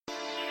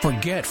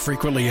Forget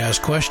frequently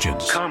asked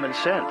questions. Common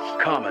sense,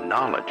 common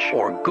knowledge,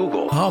 or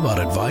Google. How about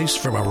advice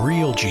from a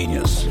real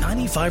genius?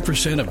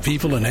 95% of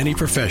people in any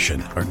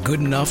profession are good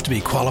enough to be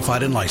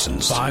qualified and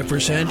licensed.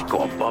 5%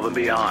 go above and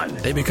beyond.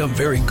 They become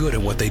very good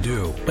at what they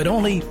do, but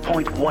only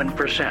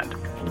 0.1%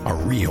 are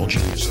real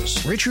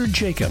geniuses. Richard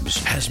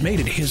Jacobs has made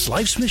it his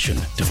life's mission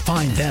to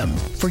find them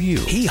for you.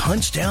 He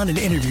hunts down and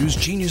interviews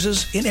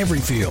geniuses in every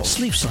field: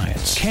 sleep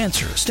science,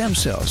 cancer, stem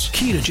cells,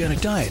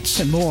 ketogenic diets,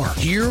 and more.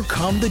 Here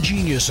come the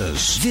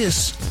geniuses.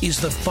 This is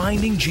the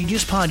Finding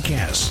Genius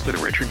Podcast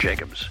with Richard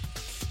Jacobs.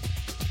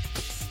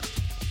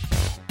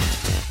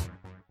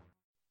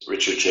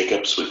 Richard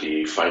Jacobs with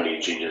the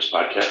Finding Genius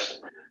Podcast.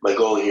 My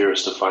goal here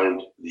is to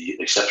find the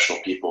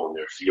exceptional people in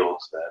their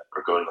fields that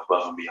are going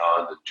above and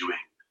beyond and doing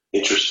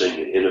interesting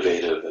and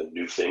innovative and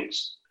new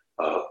things.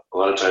 A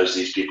lot of times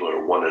these people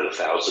are 1 in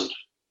 1,000,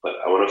 but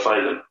I want to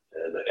find them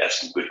and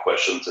ask them good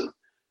questions and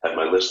have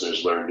my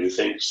listeners learn new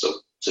things. So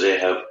today I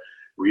have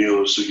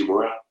Ryo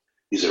Sugimura.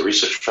 He's a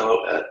research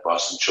fellow at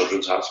Boston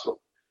Children's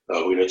Hospital.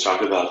 We're going to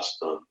talk about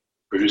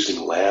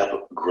producing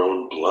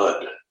lab-grown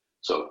blood.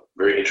 So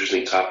very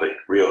interesting topic.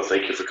 Ryo,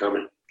 thank you for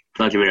coming.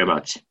 Thank you very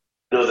much.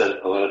 I know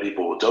that a lot of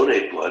people will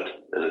donate blood,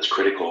 and it's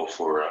critical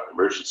for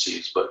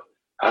emergencies, but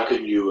how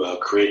can you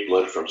create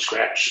blood from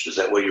scratch? Is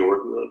that what you're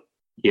working on?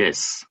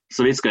 Yes.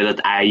 So basically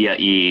the idea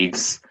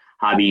is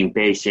having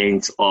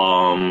patients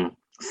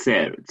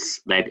cells,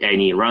 like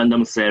any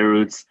random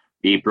cells,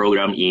 be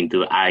programmed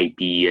into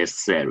iPS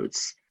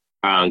cells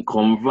and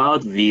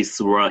convert this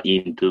one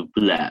into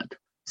blood.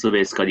 So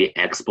basically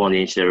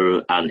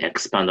exponential and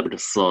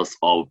expandable source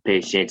of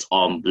patients'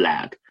 own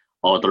blood,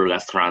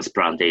 autologous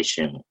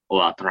transplantation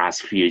or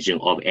transfusion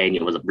of any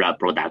of the blood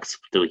products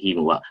to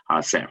him or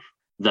herself.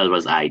 That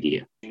was the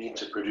idea. You need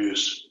to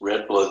produce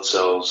red blood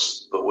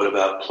cells, but what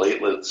about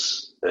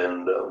platelets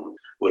and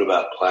what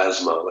about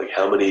plasma? Like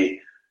how many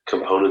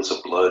components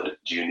of blood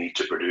do you need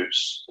to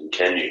produce, and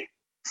can you?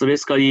 So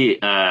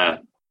basically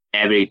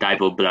every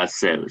type of blood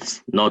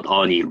cells, not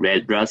only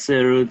red blood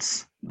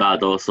cells,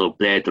 but also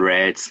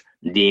platelets,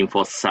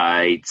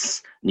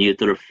 lymphocytes,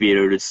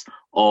 neutrophils,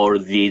 all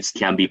these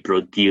can be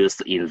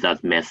produced in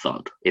that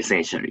method,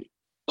 essentially.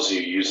 What cells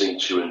are you using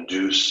to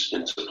induce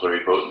into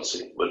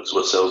pluripotency?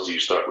 What cells do you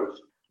start with?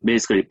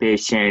 Basically,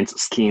 patients'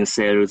 skin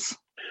cells.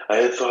 I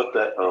had thought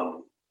that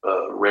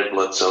red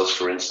blood cells,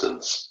 for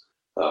instance,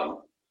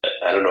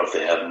 I don't know if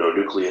they have no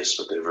nucleus,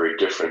 but they're very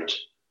different,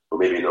 or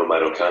maybe no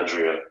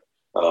mitochondria.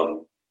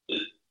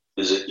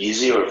 Is it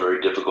easy or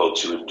very difficult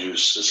to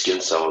induce a skin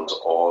cell into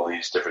all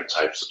these different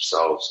types of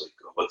cells?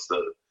 Like, what's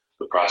the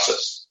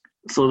process?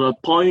 So the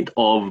point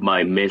of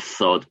my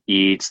method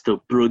is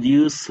to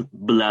produce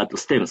blood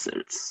stem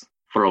cells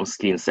from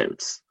skin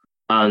cells.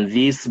 And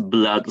these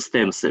blood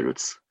stem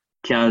cells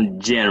can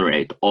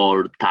generate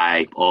all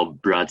type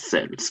of blood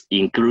cells,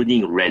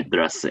 including red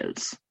blood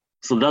cells.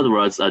 So that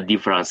was a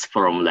difference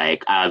from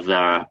like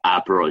other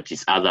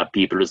approaches, other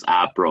people's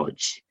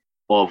approach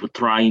of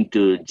trying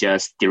to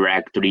just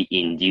directly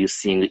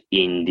inducing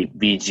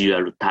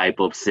individual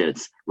type of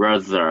cells.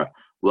 Rather,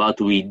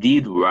 what we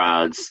did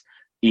was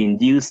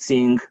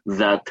inducing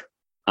that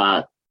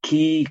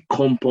key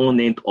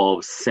component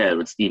of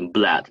cells in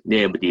blood,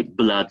 namely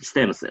blood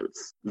stem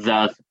cells,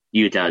 that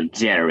you can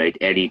generate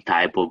any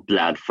type of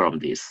blood from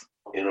this.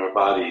 In our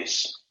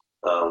bodies,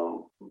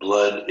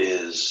 blood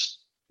is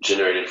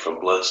generated from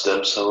blood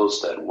stem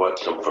cells that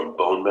come from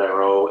bone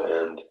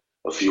marrow and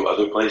a few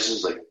other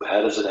places. Like,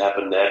 how does it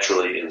happen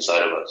naturally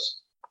inside of us?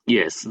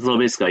 Yes, so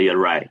basically you're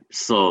right.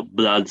 So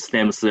blood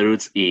stem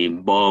cells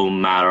in bone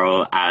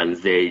marrow, and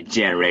they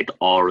generate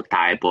all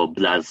type of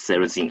blood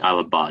cells in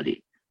our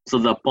body. So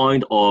the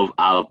point of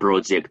our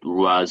project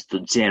was to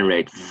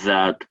generate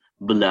that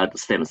blood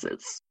stem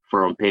cells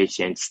from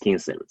patient skin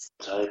cells.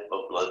 Type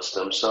of blood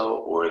stem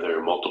cell, or are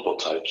there multiple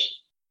types?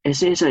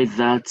 Essentially,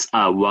 that's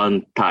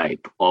one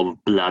type of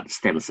blood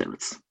stem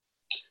cells.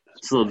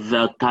 So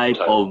that type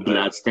of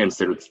blood stem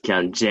cells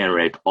can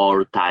generate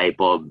all type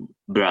of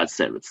blood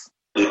cells.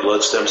 The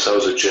blood stem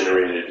cells are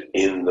generated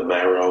in the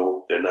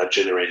marrow. They're not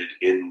generated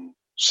in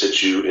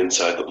situ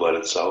inside the blood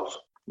itself.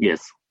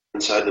 Yes.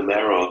 Inside the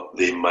marrow,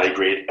 they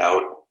migrate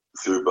out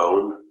through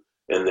bone,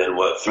 and then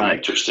through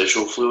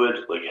interstitial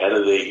fluid? Like, how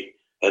do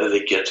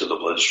they get to the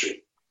bloodstream?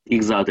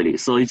 Exactly.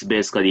 So it's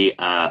basically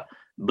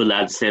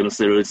blood stem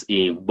cells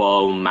in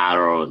bone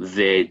marrow.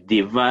 They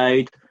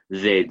divide,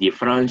 they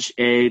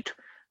differentiate,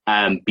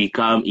 and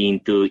become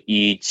into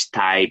each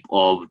type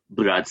of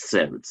blood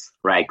cells,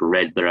 like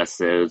red blood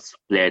cells,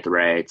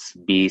 platelets,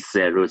 B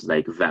cells,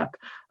 like that.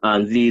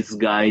 And these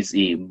guys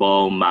in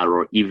bone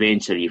marrow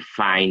eventually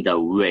find a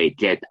way to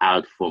get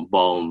out from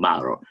bone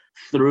marrow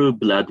through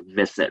blood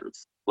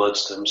vessels. Blood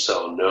stem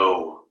cell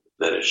know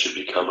that it should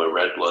become a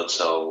red blood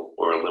cell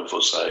or a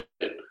lymphocyte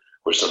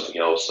or something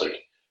else.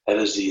 Like, how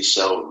does the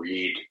cell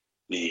read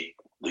the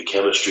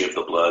chemistry of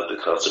the blood,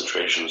 the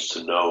concentrations,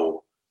 to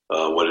know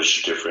what it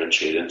should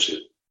differentiate into?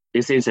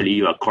 Essentially,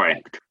 you are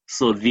correct.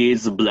 So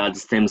these blood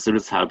stem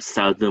cells have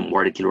certain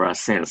molecular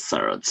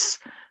sensors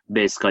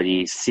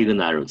basically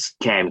signals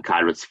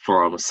chemicals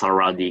from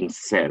surrounding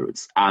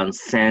cells and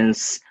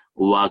sense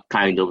what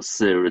kind of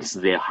cells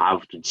they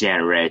have to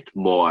generate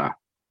more,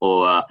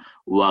 or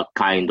what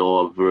kind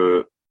of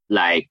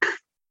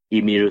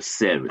immune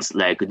cells,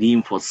 like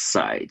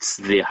lymphocytes,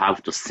 they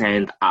have to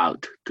send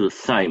out to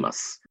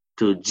thymus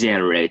to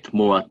generate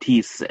more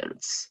T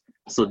cells.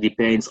 So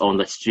depends on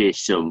the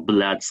situation,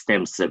 blood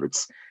stem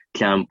cells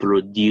can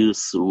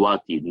produce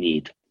what you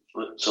need.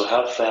 So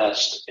how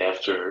fast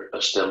after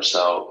a stem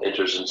cell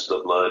enters into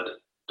the blood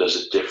does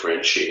it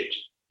differentiate?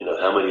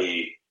 How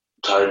many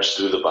times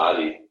through the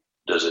body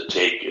does it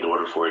take in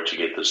order for it to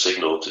get the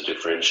signal to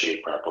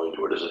differentiate properly,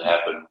 or does it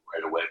happen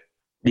right away?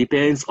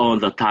 Depends on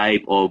the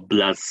type of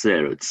blood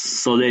cells.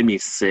 So let me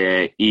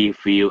say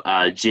if you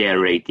are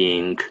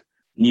generating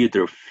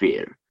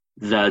neutrophil,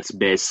 that's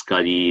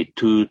basically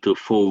 2 to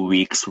 4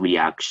 weeks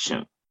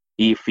reaction.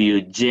 If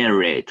you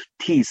generate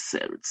T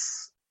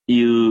cells,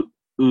 you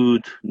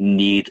would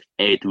need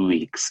 8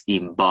 weeks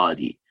in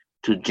body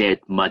to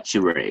get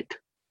maturate.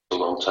 A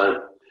long time.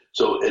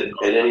 So at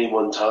any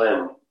one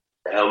time,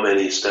 how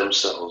many stem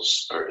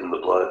cells are in the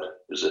blood?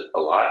 Is it a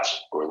lot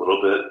or a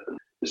little bit?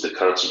 Is the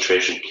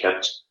concentration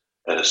kept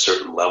at a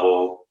certain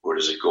level, or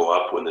does it go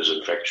up when there's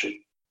infection?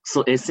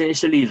 So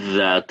essentially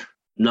that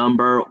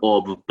number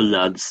of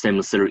blood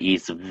stem cells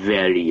is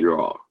very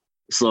low.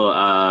 So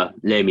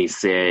let me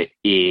say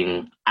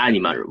in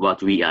animal,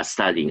 what we are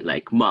studying,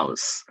 like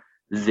mouse,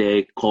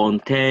 they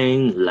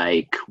contain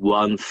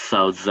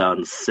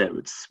 1,000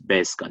 cells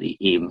basically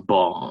in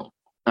bone.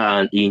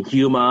 And in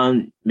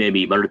human,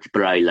 maybe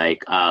multiply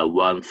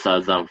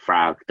 1,000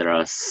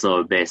 factors,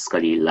 so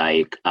basically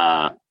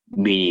a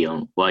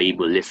million or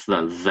even less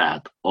than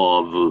that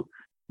of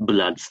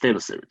blood stem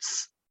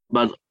cells.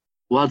 But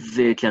what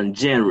they can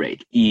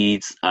generate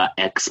is an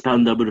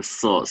expandable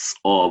source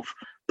of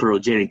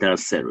progenitor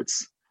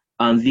cells.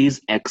 And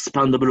these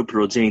expandable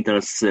progenitor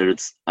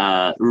cells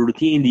are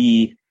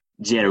routinely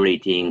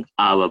generating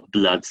our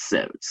blood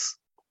cells.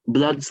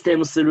 Blood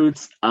stem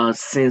cells are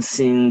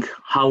sensing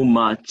how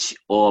much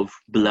of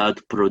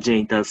blood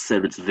progenitor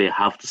cells they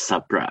have to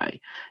supply,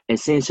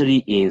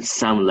 essentially in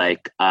some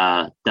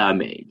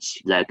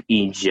damage, like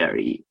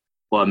injury,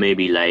 or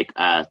maybe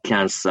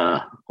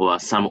cancer, or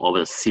some of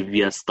the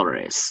severe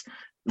stress.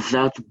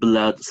 That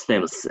blood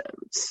stem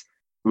cells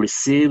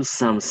receive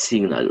some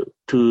signal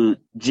to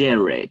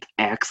generate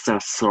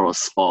extra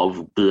source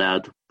of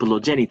blood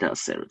progenitor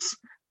cells.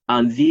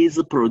 And these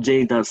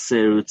progenitor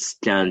cells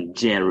can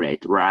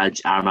generate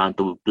large amount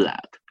of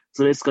blood.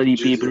 So basically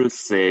people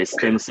say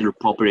stem cell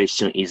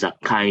population is a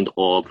kind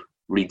of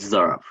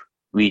reserve,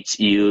 which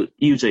you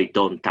usually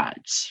don't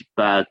touch,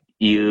 but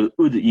you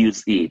would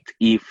use it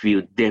if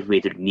you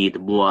definitely need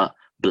more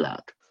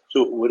blood.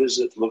 So what does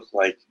it look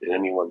like at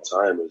any one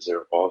time? Is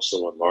there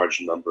also a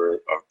large number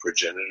of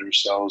progenitor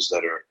cells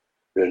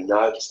they're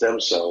not stem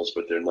cells,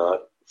 but they're not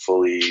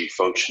fully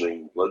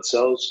functioning blood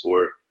cells?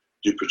 Or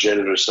do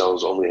progenitor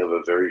cells only have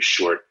a very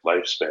short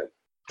lifespan?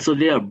 So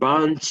there are a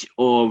bunch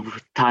of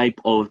type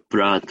of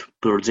blood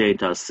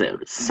progenitor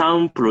cells.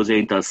 Some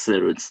progenitor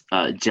cells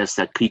are just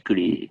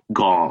quickly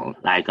gone,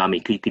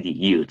 quickly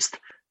used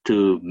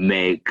to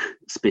make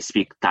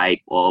specific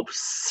type of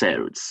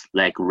cells,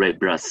 like red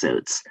blood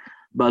cells.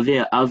 But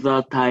there are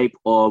other type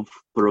of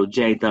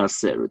progenitor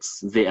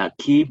cells. They are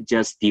keep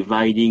just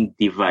dividing,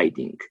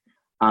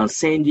 and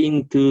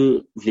sending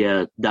to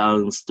their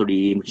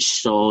downstream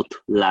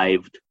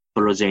short-lived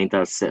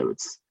progenitor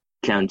cells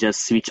can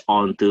just switch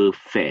on to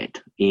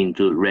fade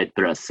into red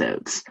blood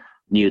cells,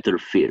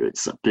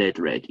 neutrophils,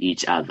 platelet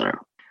each other.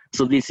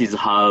 So this is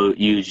how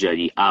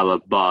usually our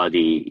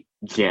body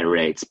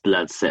generates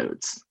blood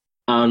cells.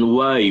 And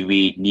why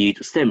we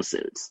need stem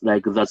cells,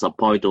 that's a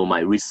point of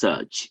my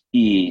research,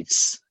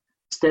 is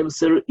stem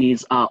cell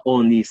is our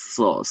only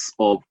source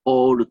of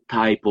all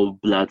type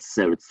of blood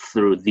cells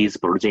through these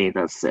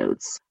progenitor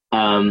cells.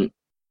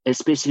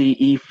 Especially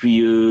if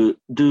you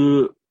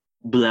do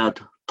blood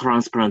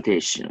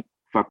transplantation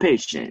for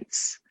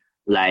patients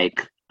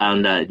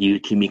under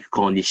leukemic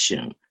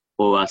condition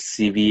or a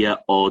severe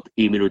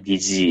autoimmune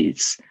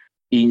disease.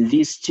 In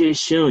this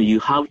situation, you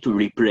have to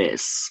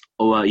replace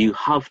or you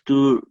have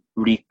to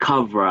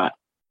recover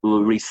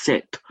or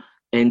reset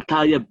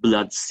entire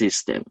blood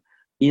system.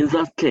 In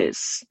that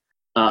case,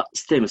 a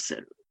stem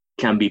cell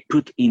can be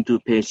put into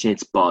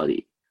patient's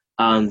body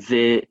and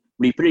they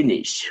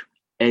replenish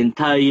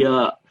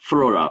entire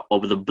flora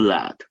of the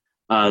blood.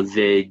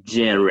 They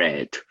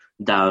generate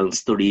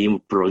downstream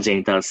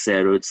progenitor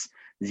cells.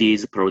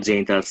 These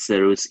progenitor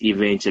cells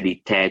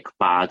eventually take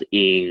part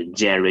in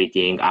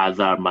generating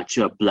other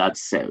mature blood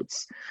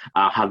cells,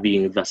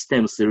 having the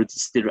stem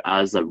cells still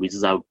as a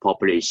reserve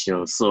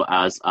population, so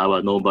as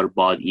our normal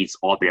body is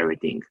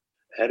operating.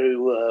 How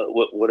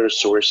what are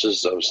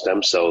sources of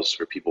stem cells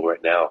for people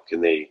right now?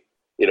 Can they,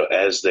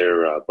 as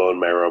their bone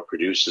marrow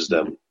produces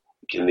them,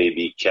 can they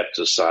be kept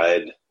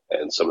aside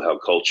and somehow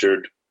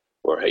cultured?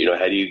 Or,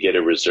 how do you get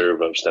a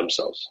reserve of stem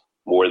cells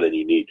more than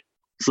you need?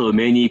 So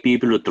many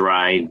people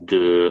trying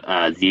to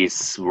do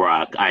this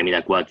work. I mean,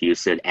 like what you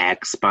said,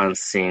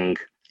 expanding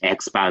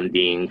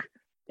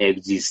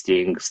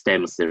existing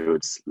stem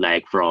cells,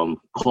 like from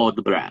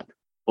cord blood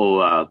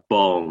or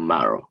bone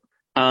marrow.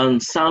 And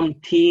some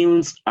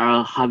teams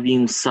are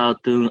having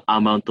certain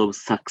amount of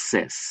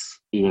success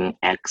in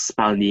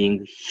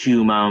expanding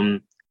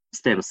human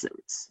stem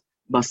cells.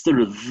 But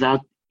still, that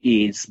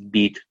is a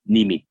bit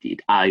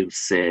limited. I would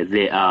say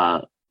they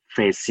are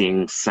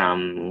facing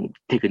some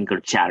technical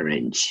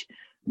challenge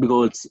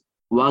because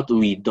what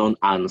we don't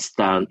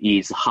understand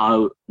is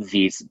how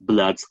these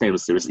blood stem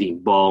cells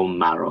in bone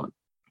marrow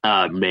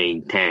are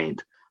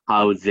maintained,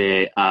 how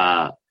they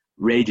are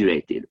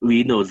regulated.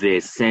 We know they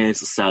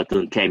sense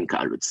certain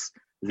chemicals,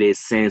 they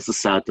sense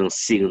certain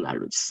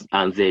signals,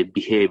 and they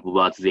behave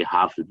what they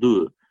have to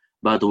do.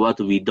 But what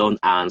we don't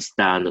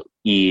understand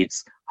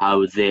is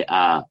how they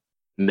are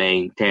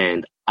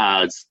maintained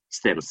as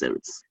stem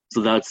cells.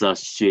 So that's a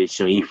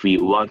situation. If we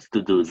want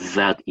to do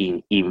that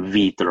in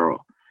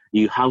vitro,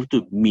 you have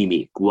to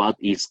mimic what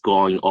is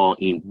going on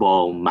in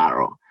bone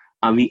marrow.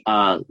 And we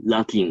are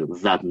lacking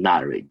that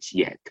knowledge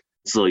yet.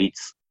 So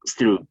it's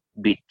still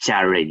a bit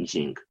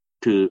challenging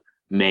to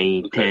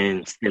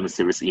maintain stem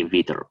cells in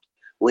vitro.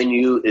 When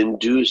you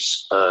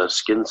induce a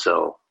skin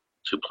cell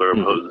to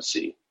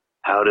pluripotency,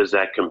 how does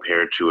that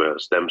compare to a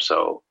stem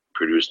cell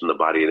produced in the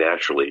body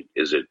naturally?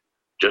 Is it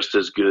just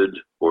as good,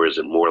 or is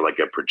it more like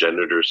a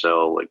progenitor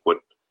cell? Like what,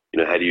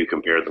 how do you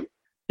compare them?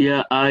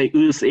 Yeah, I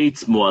would say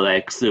it's more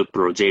like the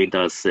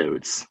progenitor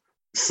cells.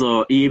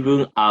 So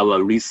even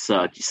our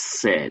research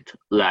said,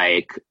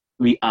 like,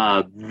 we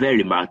are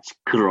very much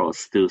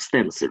close to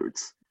stem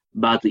cells.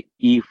 But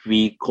if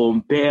we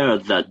compare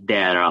the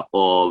data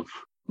of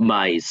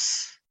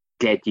mice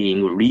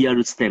getting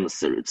real stem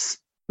cells,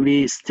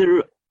 we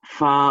still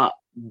far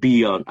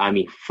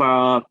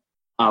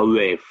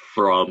away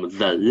from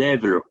the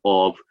level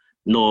of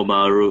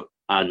normal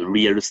and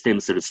real stem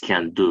cells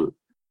can do.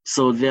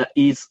 So there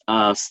is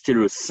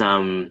still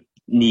some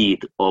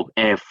need of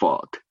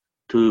effort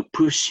to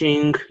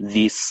pushing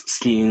these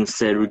skin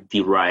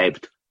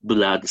cell-derived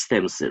blood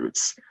stem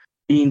cells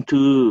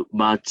into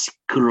much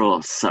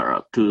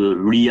closer to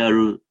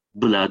real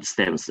blood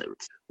stem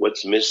cells.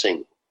 What's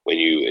missing when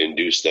you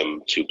induce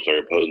them to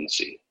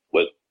pluripotency?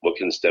 What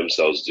can stem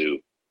cells do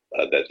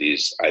that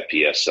these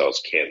iPS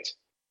cells can't?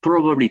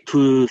 Probably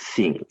two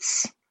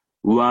things.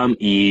 One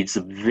is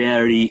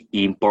very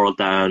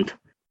important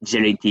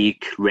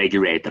genetic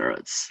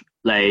regulators.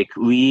 Like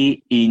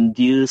we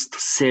induced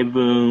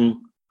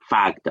 7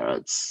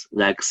 factors,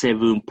 like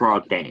 7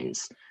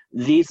 proteins.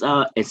 These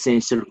are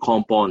essential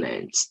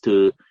components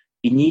to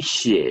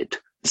initiate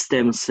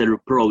stem cell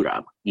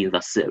program in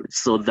the cells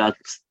so that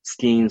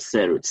skin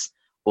cells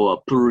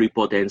or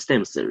pluripotent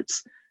stem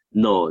cells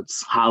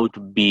knows how to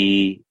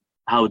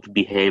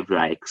behave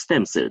like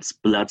stem cells,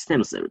 blood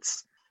stem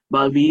cells.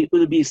 But we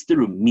will be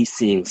still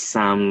missing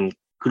some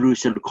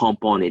crucial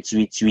components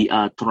which we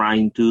are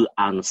trying to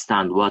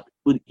understand what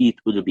it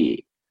would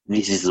be.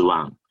 This is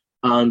one.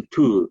 And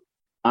 2,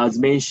 as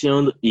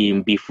mentioned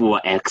in before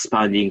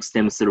expanding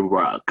stem cell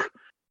work,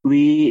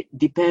 we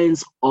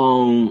depends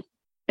on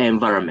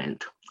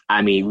environment.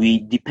 We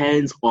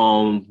depends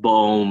on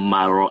bone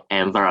marrow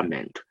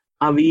environment.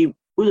 And we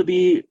will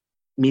be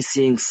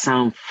missing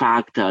some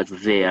factors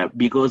there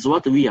because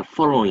what we are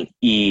following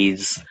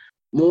is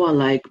more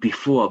like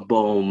before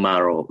bone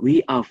marrow.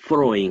 We are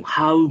following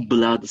how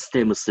blood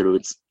stem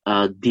cells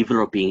are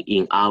developing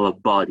in our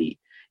body.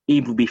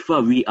 Even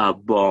before we are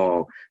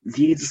born,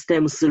 these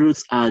stem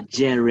cells are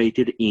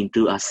generated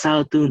into a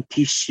certain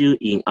tissue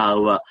in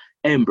our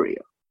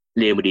embryo,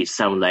 namely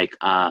sound like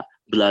a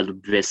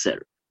blood vessel.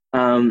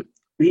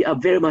 We are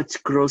very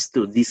much close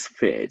to this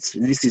phase.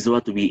 This is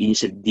what we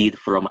initially did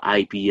from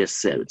iPS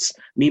cells,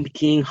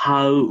 mimicking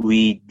how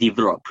we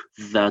develop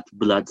that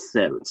blood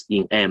cells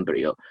in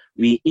embryo.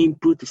 We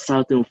input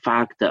certain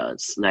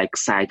factors like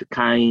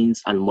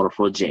cytokines and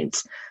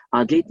morphogenes,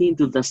 getting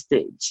to the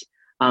stage,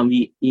 and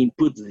we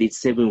input these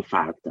 7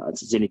 factors,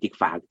 genetic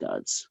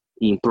factors,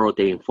 in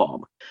protein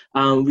form.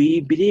 And we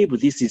believe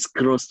this is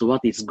close to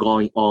what is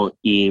going on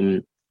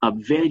in a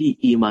very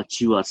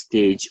immature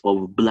stage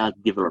of blood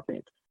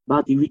development,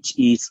 but which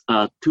is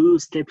 2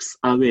 steps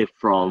away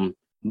from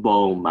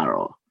bone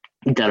marrow.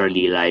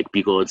 Literally,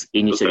 because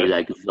initially,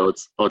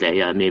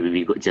 maybe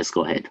we just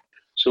go ahead.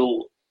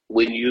 So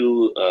when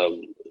you,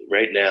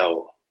 right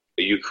now,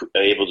 are you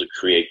able to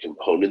create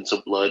components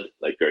of blood?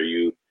 Like, are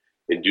you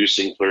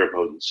inducing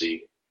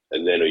pluripotency,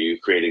 and then are you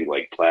creating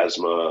like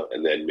plasma,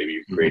 and then maybe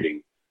you're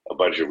creating a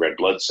bunch of red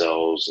blood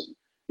cells? And,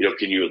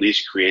 can you at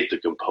least create the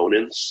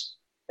components,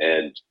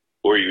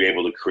 or are you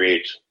able to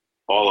create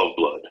all of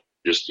blood?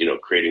 Just,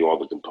 creating all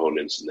the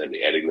components and then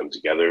adding them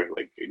together?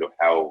 Like,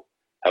 how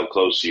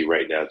close are you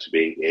right now to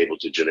being able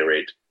to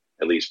generate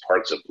at least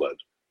parts of blood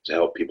to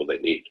help people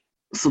that need?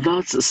 So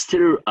that's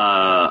still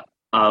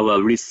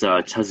our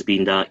research has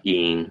been done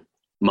in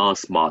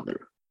mouse model.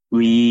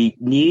 We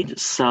need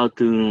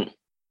certain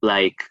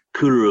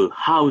clue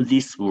how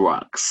this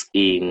works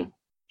in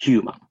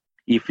human.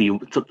 if we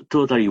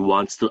totally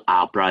want to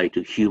apply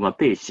to human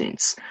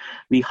patients,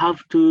 we have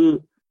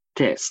to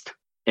test,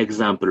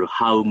 example,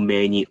 how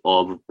many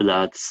of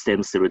blood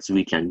stem cells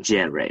we can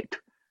generate.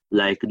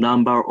 Like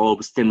number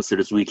of stem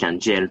cells we can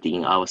generate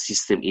in our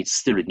system is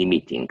still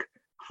limiting.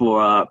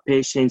 For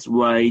patients'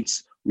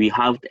 wise, we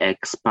have to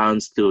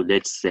expand to,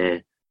 let's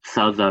say,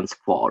 thousands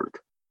fold.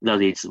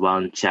 That is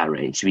one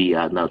challenge we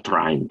are now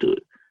trying to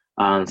do.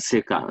 And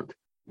second,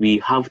 we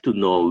have to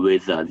know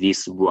whether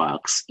this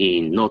works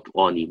in not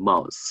only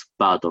mouse,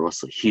 but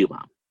also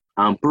human.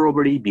 And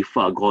probably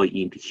before going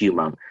into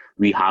human,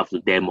 we have to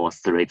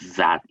demonstrate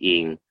that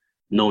in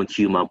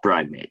non-human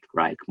primate,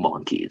 like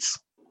monkeys.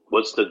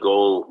 What's the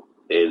goal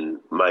in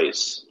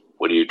mice?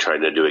 What are you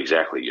trying to do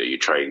exactly? Are you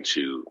trying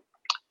to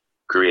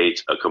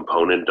create a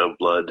component of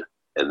blood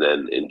and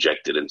then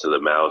inject it into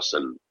the mouse,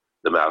 and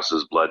the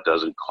mouse's blood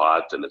doesn't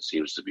clot and it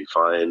seems to be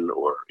fine?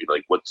 Or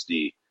like, what's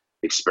the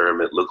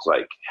experiment look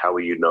like? How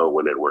will you know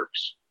when it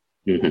works?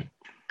 Mm-hmm.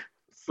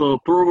 So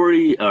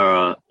probably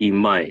in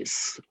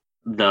mice,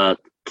 the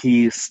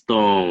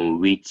keystone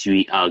which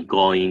we are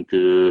going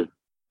to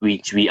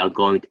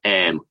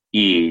aim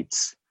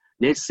is,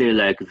 let's say,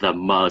 like the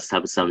mouse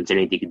have some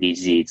genetic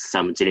disease,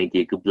 some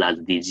genetic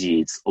blood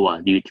disease or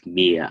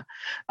leukemia,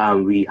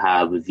 and we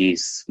have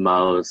this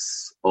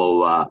mouse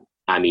or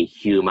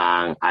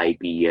human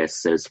iPS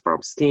cells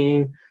from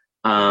skin.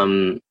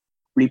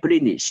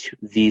 Replenish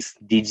these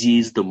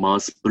diseased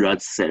mouse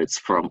blood cells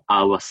from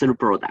our cell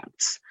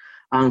products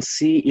and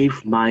see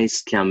if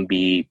mice can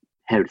be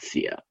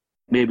healthier.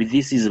 Maybe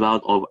this is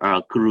one of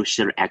our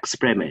crucial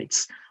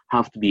experiments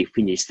have to be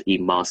finished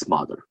in mouse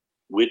model.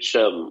 Which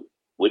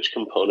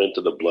component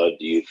of the blood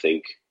do you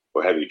think,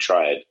 or have you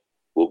tried,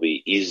 will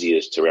be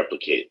easiest to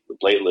replicate? The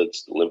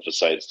platelets, the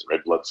lymphocytes, the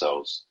red blood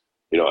cells?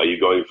 Are you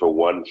going for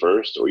one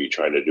first, or are you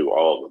trying to do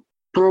all of them?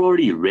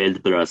 Probably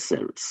red blood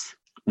cells.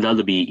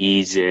 That'll be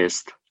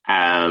easiest.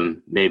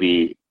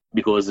 Maybe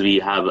because we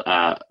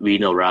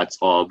know lots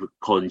of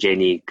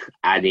congenital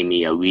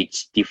anemia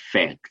which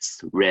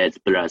defects red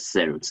blood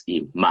cells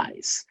in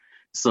mice.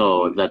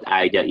 So that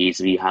idea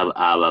is we have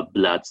our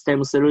blood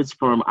stem cells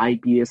from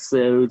iPS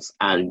cells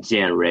and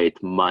generate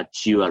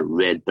mature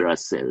red blood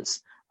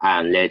cells.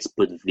 And let's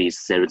put these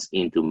cells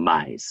into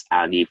mice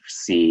and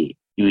see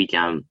if we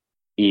can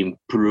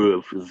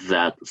improve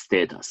that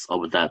status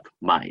of that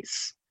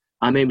mice.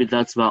 And maybe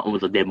that's one of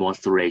the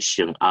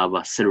demonstration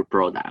our cell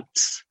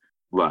products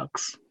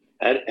works.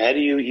 How do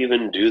you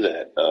even do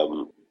that?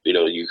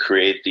 You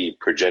create the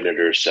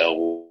progenitor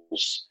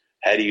cells.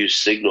 How do you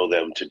signal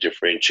them to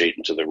differentiate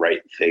into the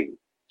right thing?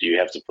 Do you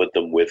have to put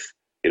them with,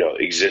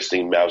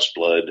 existing mouse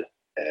blood,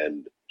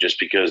 and just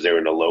because they're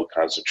in a low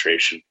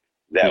concentration,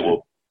 that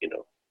will,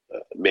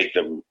 make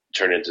them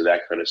turn into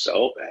that kind of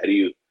cell? How do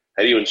you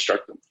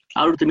instruct them?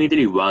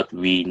 Ultimately, what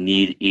we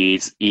need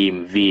is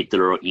in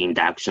vitro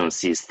induction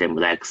system.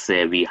 Like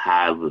say we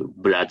have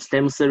blood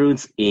stem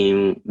cells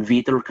in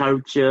vitro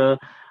culture.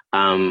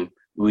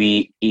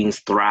 We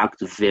instruct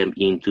them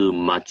into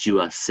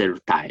mature cell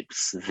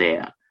types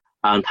there.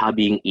 And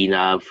having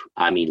enough,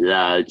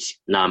 large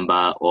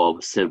number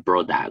of cell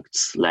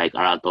products, like a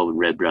lot of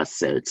red blood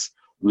cells,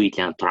 we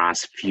can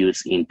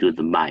transfuse into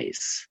the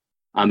mice.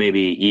 And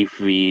maybe if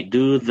we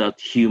do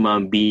that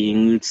human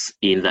beings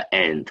in the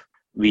end,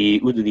 we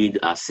would need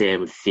the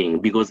same thing,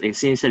 because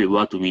essentially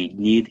what we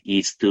need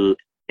is to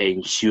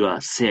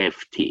ensure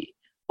safety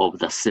of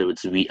the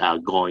cells we are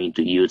going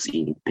to use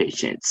in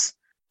patients.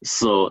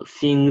 So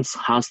things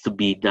has to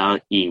be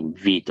done in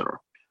vitro.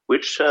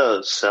 Which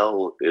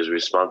cell is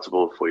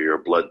responsible for your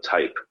blood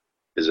type?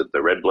 Is it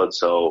the red blood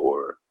cell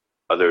or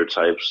other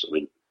types?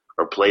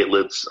 Are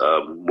platelets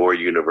more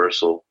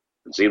universal?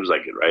 It seems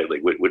like it, right?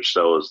 Like which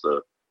cell is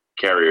the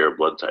carrier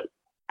blood type?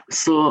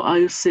 So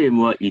I would say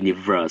more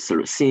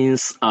universal,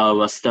 since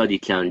our study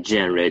can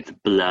generate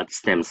blood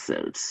stem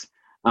cells.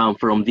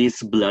 From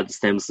these blood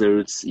stem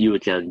cells, you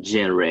can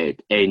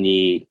generate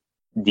any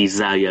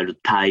desired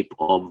type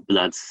of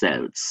blood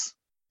cells.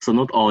 So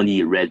not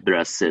only red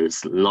blood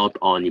cells, not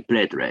only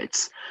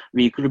platelets,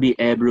 we could be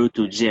able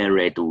to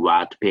generate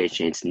what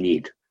patients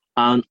need.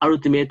 And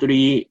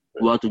ultimately,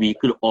 what we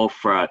could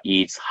offer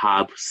is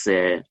have,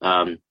 say,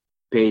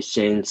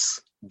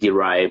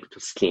 patients-derived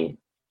skin,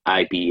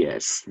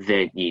 iPS,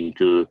 then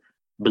into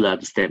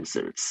blood stem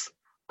cells.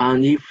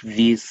 And if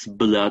these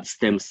blood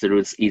stem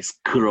cells is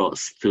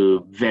close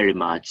to very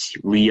much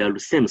real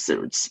stem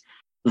cells,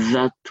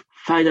 that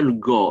final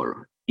goal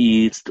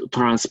is to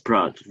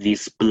transplant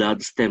these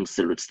blood stem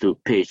cells to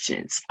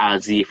patients,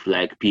 as if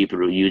like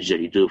people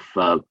usually do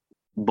for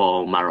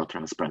bone marrow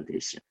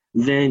transplantation.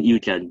 Then you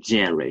can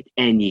generate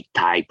any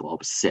type of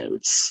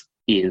cells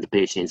in the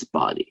patient's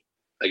body.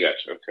 I got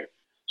you. Okay.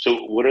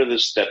 So what are the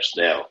steps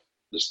now?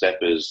 The step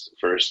is,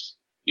 first,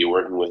 you're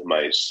working with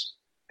mice,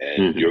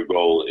 and your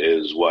goal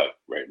is what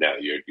right now?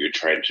 You're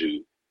trying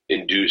to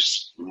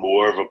induce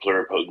more of a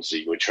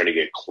pluripotency. You're trying to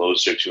get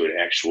closer to an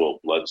actual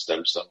blood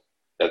stem cell.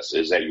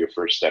 Is that your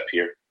first step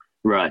here?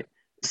 Right.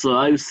 So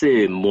I would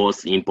say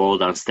most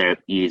important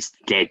step is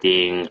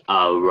getting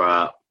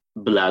our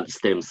blood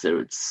stem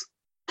cells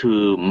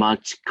to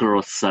much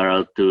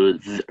closer to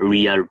the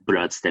real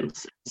blood stem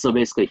cells. So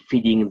basically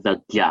filling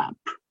the gap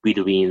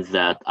between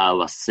that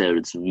our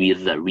cells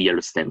with the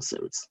real stem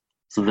cells.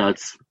 So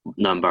that's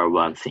number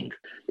one thing.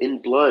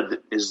 In blood,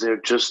 is there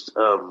just,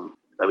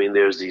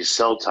 there's these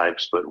cell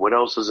types, but what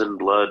else is in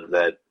blood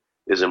that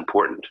is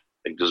important?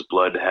 Like, does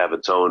blood have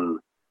its own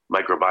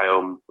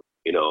microbiome?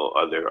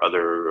 Are there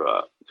other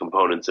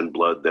components in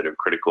blood that are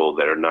critical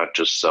that are not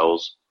just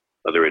cells,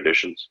 other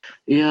additions?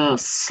 Yeah,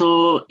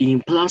 so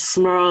in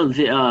plasma,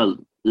 there are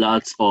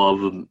lots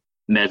of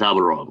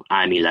metabolites.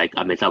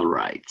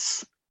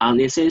 And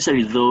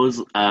essentially,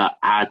 those are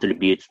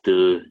attributed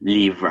to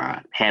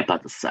liver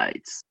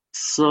hepatocytes.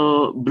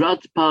 So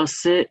blood per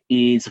se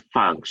is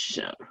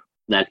function,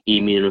 like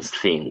immune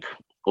thing,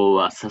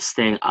 or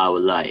sustain our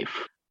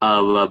life.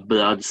 Our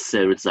blood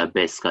cells are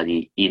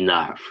basically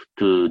enough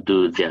to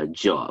do their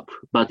job.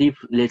 But if,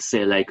 let's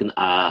say, like an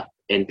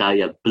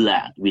entire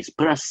blood with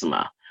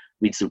plasma,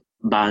 with a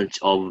bunch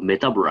of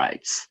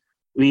metabolites,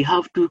 we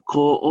have to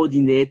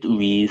coordinate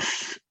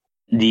with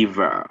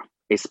liver,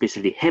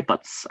 especially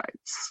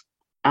hepatocytes.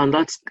 And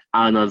that's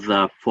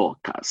another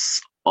focus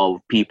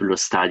of people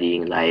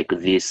studying like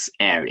this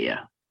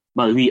area.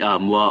 But we are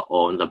more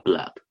on the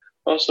blood.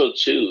 Also,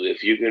 too,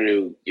 if you're going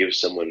to give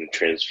someone a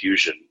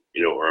transfusion,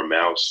 or a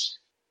mouse,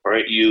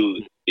 aren't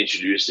you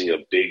introducing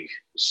a big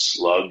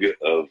slug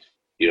of,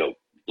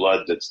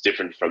 blood that's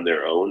different from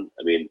their own?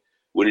 I mean,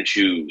 wouldn't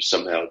you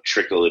somehow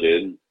trickle it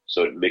in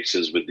so it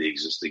mixes with the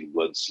existing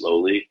blood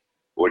slowly?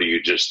 Or do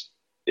you just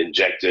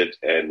inject it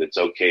and it's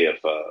okay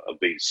if a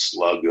big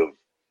slug of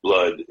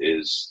blood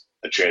is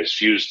a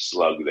transfused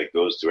slug that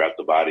goes throughout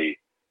the body?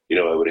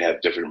 It would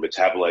have different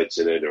metabolites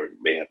in it, or it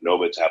may have no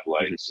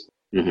metabolites,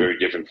 very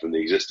different from the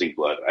existing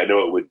blood. I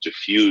know it would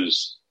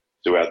diffuse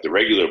throughout the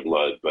regular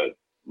blood, but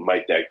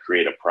might that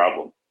create a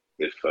problem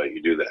if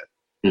you do that?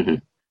 Mm-hmm.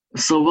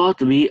 So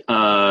what we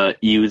are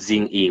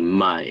using in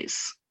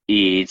mice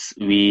is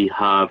we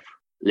have,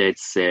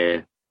 let's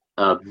say,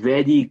 a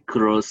very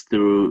close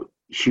to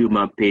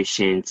human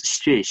patient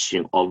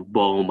situation of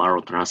bone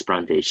marrow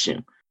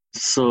transplantation.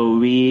 So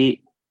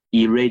we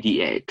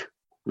irradiate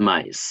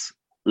mice,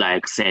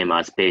 like same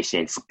as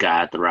patients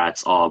got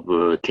lots of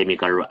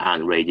chemical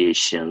and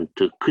radiation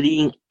to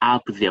clean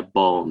up their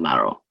bone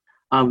marrow.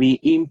 And we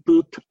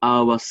input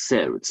our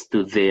cells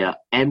to their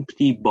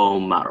empty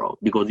bone marrow,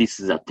 because this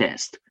is a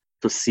test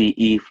to see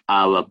if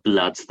our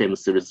blood stem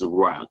cells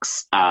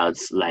works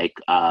as like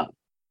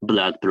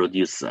blood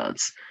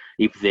producers.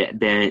 If they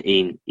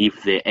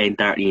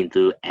enter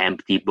into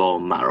empty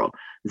bone marrow,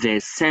 they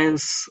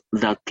sense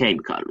the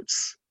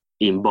chemicals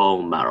in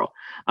bone marrow,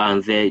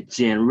 and they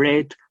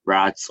generate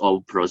lots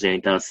of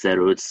progenitor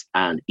cells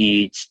and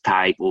each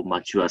type of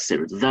mature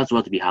cells. That's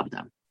what we have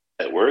done.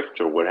 That worked,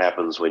 or what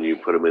happens when you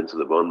put them into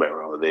the bone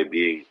marrow? Are they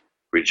being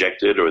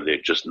rejected, or they're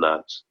just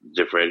not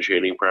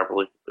differentiating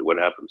properly? What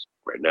happens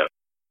right now?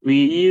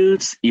 We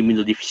use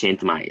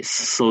immunodeficient mice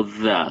so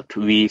that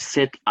we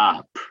set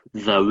up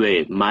the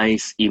way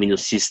mice immune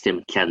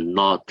system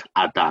cannot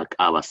attack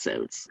our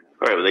cells.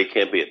 All right, well, they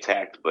can't be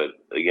attacked, but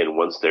again,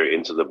 once they're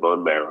into the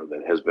bone marrow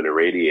that has been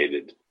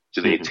irradiated,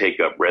 do they take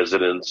up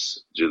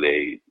residence? Do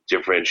they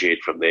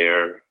differentiate from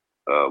there?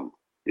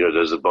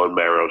 Does the bone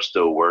marrow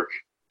still work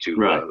to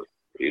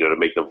to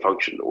make them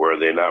function, or are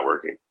they not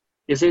working?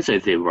 Essentially,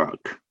 they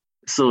work.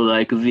 So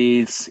like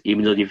this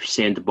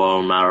immunodeficient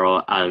bone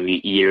marrow, and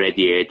we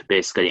irradiate,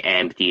 basically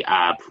empty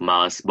up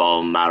mouse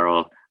bone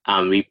marrow,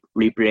 and we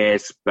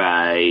replace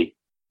by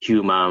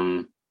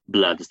human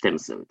blood stem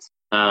cells.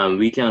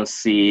 We can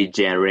see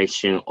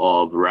generation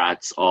of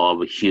lots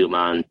of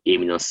human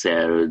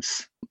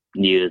immunocells,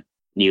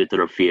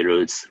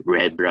 neutrophils,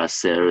 red blood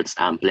cells,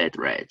 and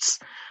platelets.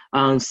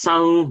 And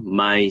some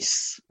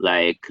mice,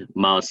 like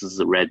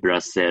mouse's red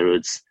blood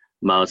cells,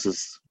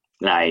 mouse's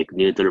like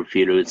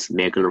neutrophils,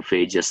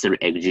 macrophages still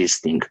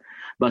existing.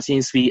 But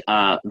since the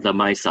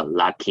mice are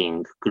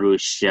lacking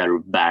crucial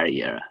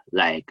barrier,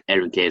 like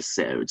NK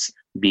cells,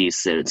 B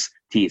cells,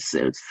 T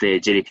cells,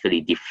 they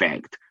genetically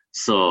defect.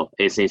 So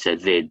essentially,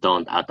 they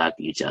don't attack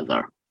each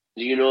other.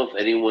 Do you know if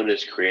anyone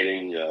is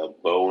creating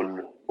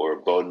bone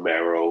or bone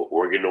marrow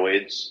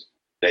organoids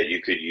that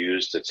you could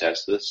use to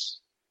test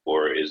this?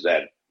 Or is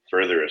that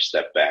further a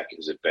step back?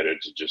 Is it better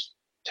to just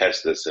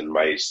test this in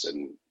mice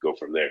and go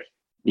from there?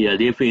 Yeah,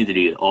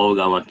 definitely.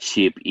 Organ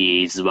chip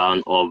is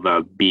one of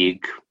the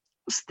big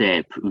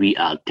steps we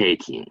are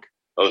taking.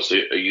 Oh, so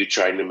are you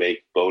trying to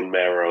make bone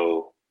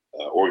marrow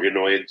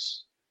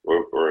organoids?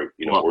 Or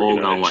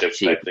organ on chip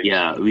type thing?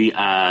 Yeah, we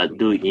are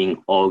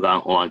doing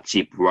organ on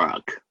chip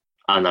work,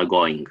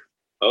 undergoing.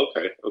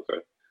 Okay.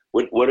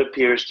 What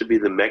appears to be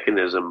the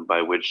mechanism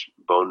by which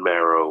bone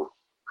marrow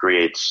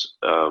creates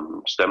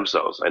stem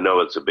cells? I know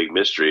it's a big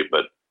mystery,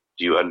 but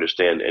do you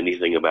understand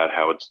anything about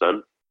how it's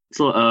done?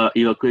 So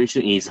your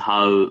question is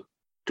how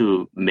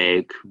to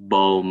make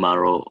bone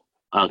marrow.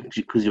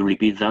 Could you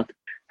repeat that?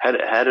 How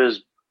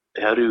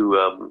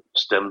do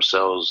stem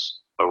cells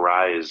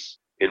arise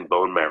in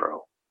bone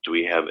marrow? Do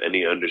we have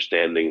any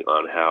understanding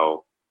on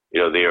how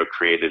they are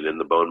created in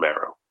the bone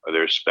marrow? Are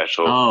there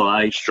special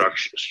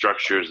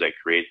structures that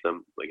create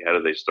them? Like, how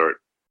do they start?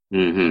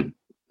 Mm-hmm.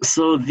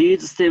 So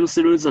these stem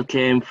cells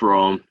came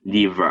from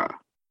liver.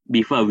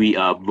 Before we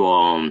are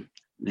born,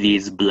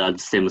 these blood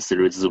stem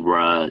cells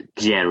were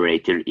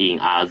generated in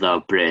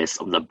other places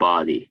of the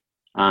body.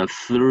 And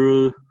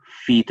through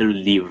fetal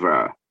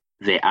liver,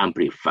 they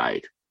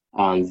amplified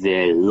and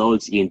they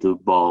lodged into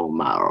bone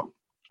marrow.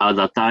 At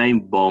the time,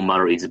 bone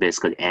marrow is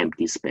basically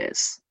empty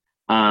space.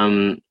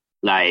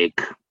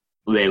 Like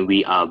when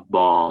we are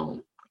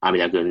born,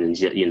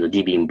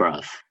 giving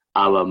birth,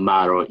 our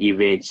marrow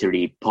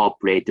eventually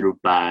populated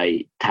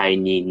by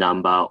tiny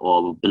number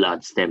of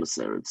blood stem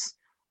cells,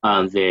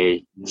 and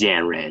they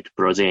generate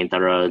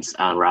progenitors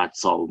and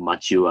lots of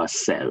mature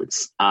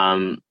cells.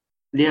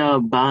 There are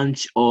a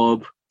bunch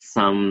of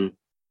some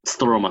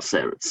stroma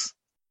cells,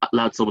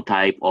 lots of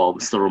type of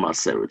stroma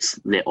cells.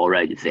 They're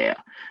already there,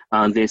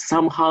 and they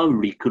somehow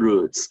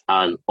recruit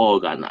and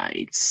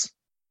organize,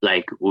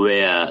 like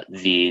where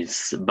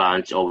these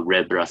bunch of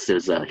red blood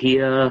cells are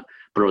here,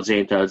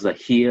 progenitors are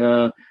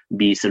here,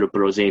 B cell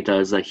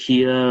progenitors are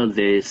here.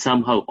 They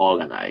somehow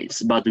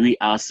organize, but we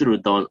still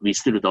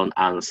don't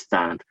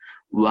understand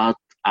what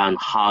and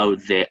how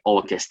they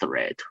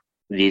orchestrate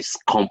this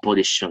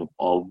composition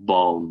of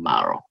bone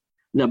marrow.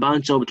 The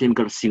bunch of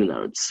chemical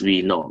signals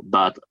we know,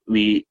 but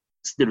we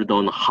still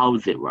don't know how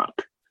they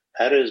work.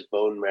 How does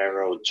bone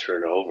marrow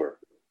turn over?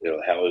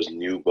 How is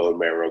new bone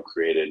marrow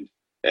created?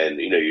 And,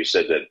 you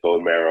said that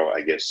bone marrow,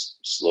 I guess,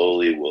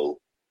 slowly will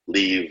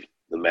leave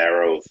the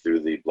marrow through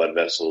the blood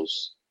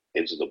vessels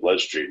into the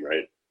bloodstream,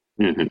 right?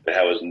 Mm-hmm.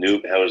 How is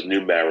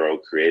new marrow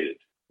created?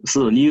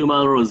 So new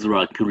marrows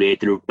were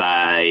created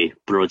by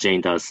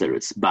progenitor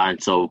cells,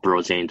 bunch of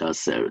progenitor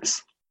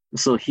cells.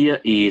 So here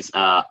is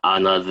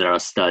another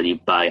study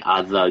by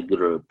other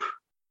group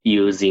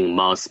using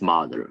mouse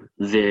model.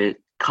 They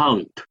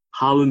count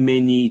how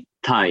many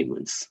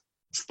times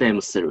stem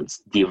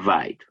cells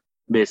divide,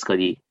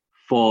 basically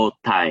 4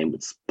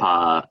 times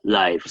per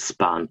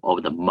lifespan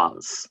of the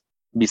mouse.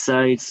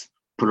 Besides,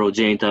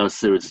 progenitor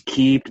cells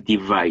keep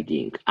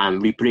dividing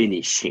and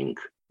replenishing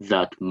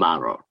that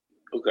marrow.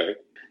 Okay.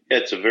 Yeah,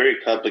 it's a very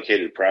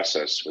complicated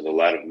process with a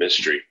lot of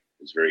mystery.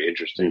 It's very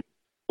interesting. Mm-hmm.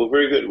 Well,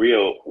 very good.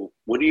 Rio,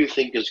 what do you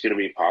think is going to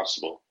be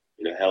possible?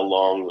 How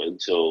long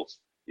until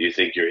you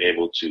think you're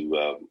able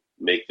to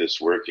make this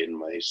work in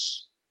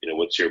mice?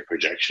 What's your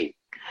projection?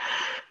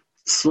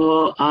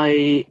 So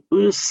I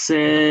would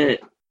say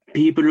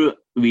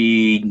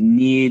we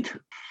need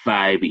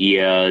 5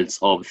 years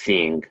of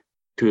thing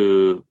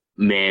to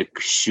make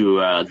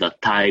sure the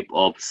type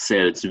of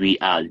cells we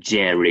are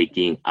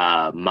generating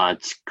are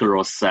much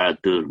closer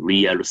to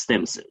real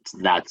stem cells.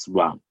 That's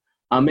one.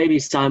 Maybe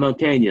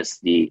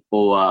simultaneously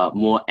or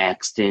more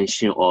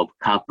extension of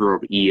couple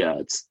of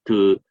years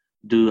to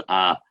do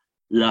a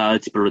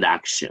large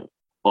production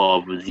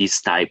of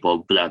this type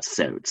of blood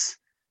cells,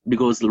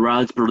 because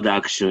large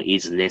production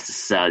is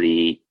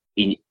necessary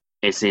in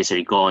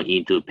essentially going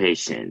into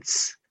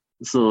patients.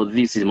 So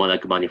this is more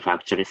like a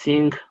manufacturing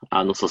thing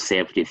and also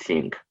safety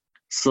thing.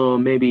 So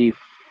maybe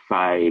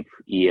 5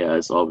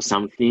 years of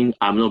something.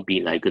 I'm not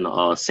being like,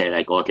 say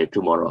like, okay,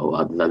 tomorrow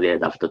or the day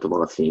after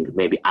tomorrow thing.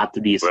 Maybe at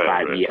least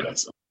 5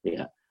 years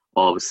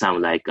of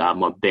some like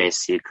more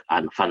basic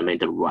and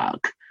fundamental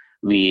work.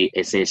 We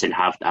essentially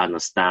have to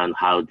understand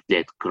how to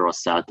get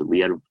closer to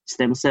real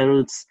stem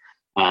cells,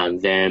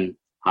 and then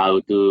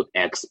how to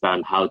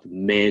expand, how to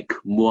make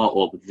more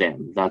of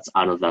them. That's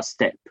another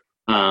step.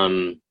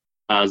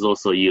 As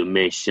also you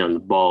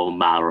mentioned, bone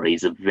marrow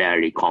is a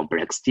very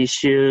complex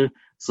tissue,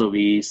 so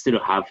we still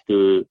have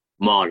to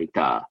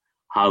monitor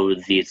how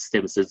these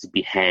stem cells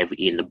behave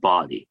in the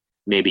body.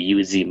 Maybe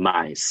using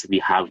mice, we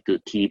have to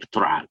keep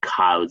track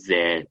how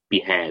they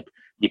behave,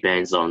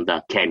 depends on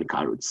the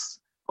chemicals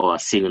or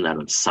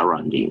signals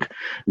surrounding.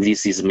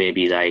 This is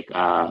maybe like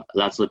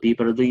lots of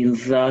people doing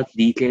that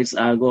decades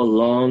ago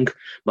long,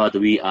 but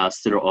we are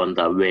still on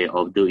the way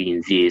of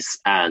doing this,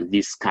 and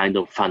this kind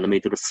of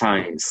fundamental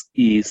science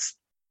is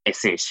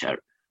essential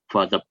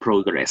for the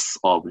progress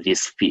of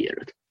this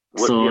field.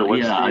 I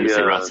would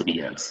say lots of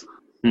years.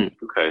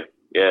 Okay.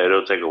 Yeah,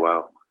 it'll take a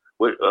while.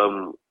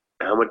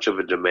 How much of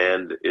a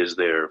demand is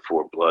there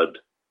for blood?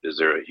 Is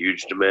there a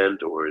huge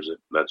demand, or is it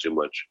not too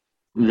much?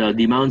 The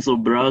demands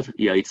of blood,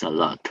 it's a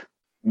lot.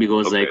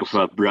 Because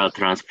for blood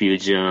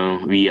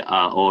transfusion, we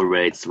are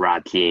always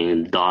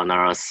lacking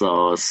donor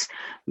cells.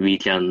 We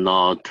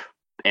cannot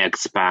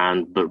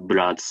expand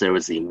blood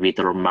cells in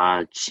vitro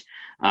much.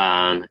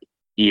 And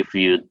if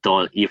you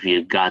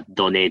got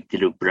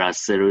donated blood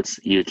cells,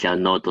 you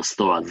cannot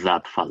store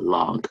that for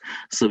long.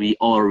 So we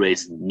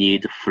always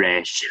need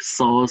fresh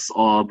source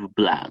of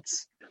blood.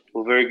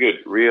 Well, very good.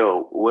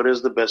 Rio, what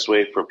is the best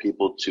way for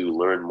people to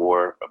learn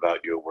more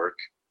about your work?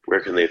 Where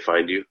can they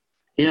find you?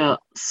 Yeah,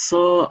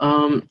 so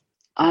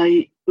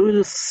I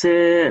would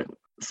say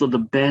the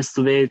best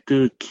way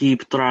to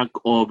keep track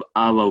of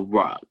our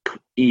work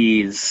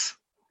is,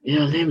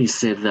 let me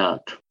say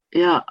that.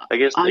 Yeah, I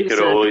guess they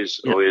could always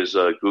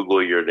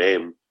Google your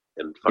name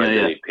and find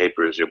any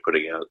papers you're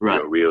putting out.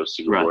 Right. Ryo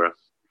Sugimura. Right.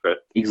 Okay.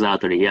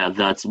 Exactly. Yeah,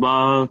 that's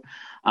one.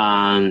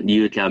 And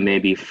you can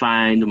maybe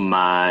find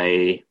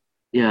my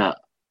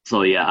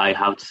So I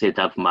have to set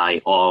up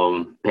my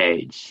own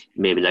page,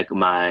 maybe like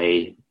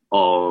my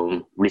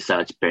own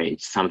research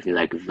page, something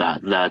like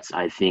that. That's,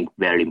 I think,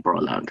 very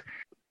important.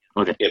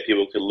 Okay. Yeah,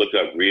 people can look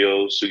up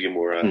Ryo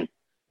Sugimura,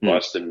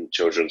 Boston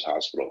Children's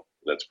Hospital.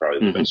 That's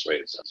probably the best way,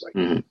 it sounds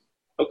like.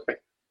 Okay,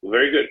 well,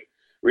 very good.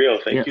 Ryo,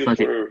 thank you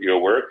for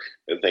your work,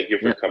 and thank you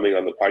for coming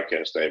on the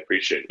podcast. I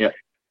appreciate it. Yeah,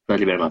 thank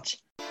you very much.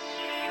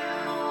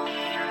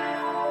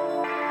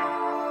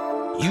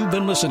 You've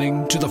been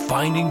listening to the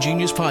Finding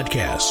Genius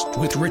podcast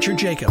with Richard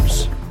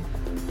Jacobs.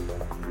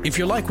 If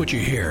you like what you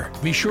hear,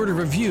 be sure to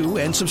review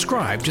and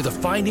subscribe to the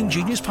Finding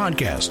Genius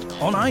podcast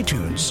on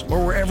iTunes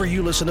or wherever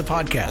you listen to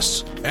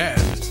podcasts.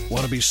 And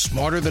want to be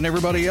smarter than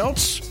everybody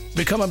else?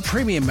 Become a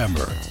premium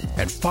member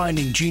at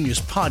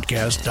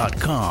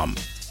findinggeniuspodcast.com.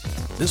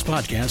 This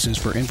podcast is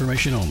for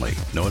information only.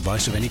 No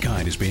advice of any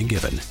kind is being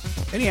given.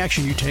 Any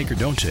action you take or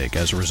don't take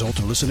as a result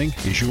of listening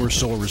is your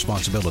sole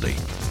responsibility.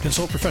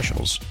 Consult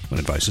professionals when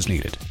advice is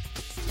needed.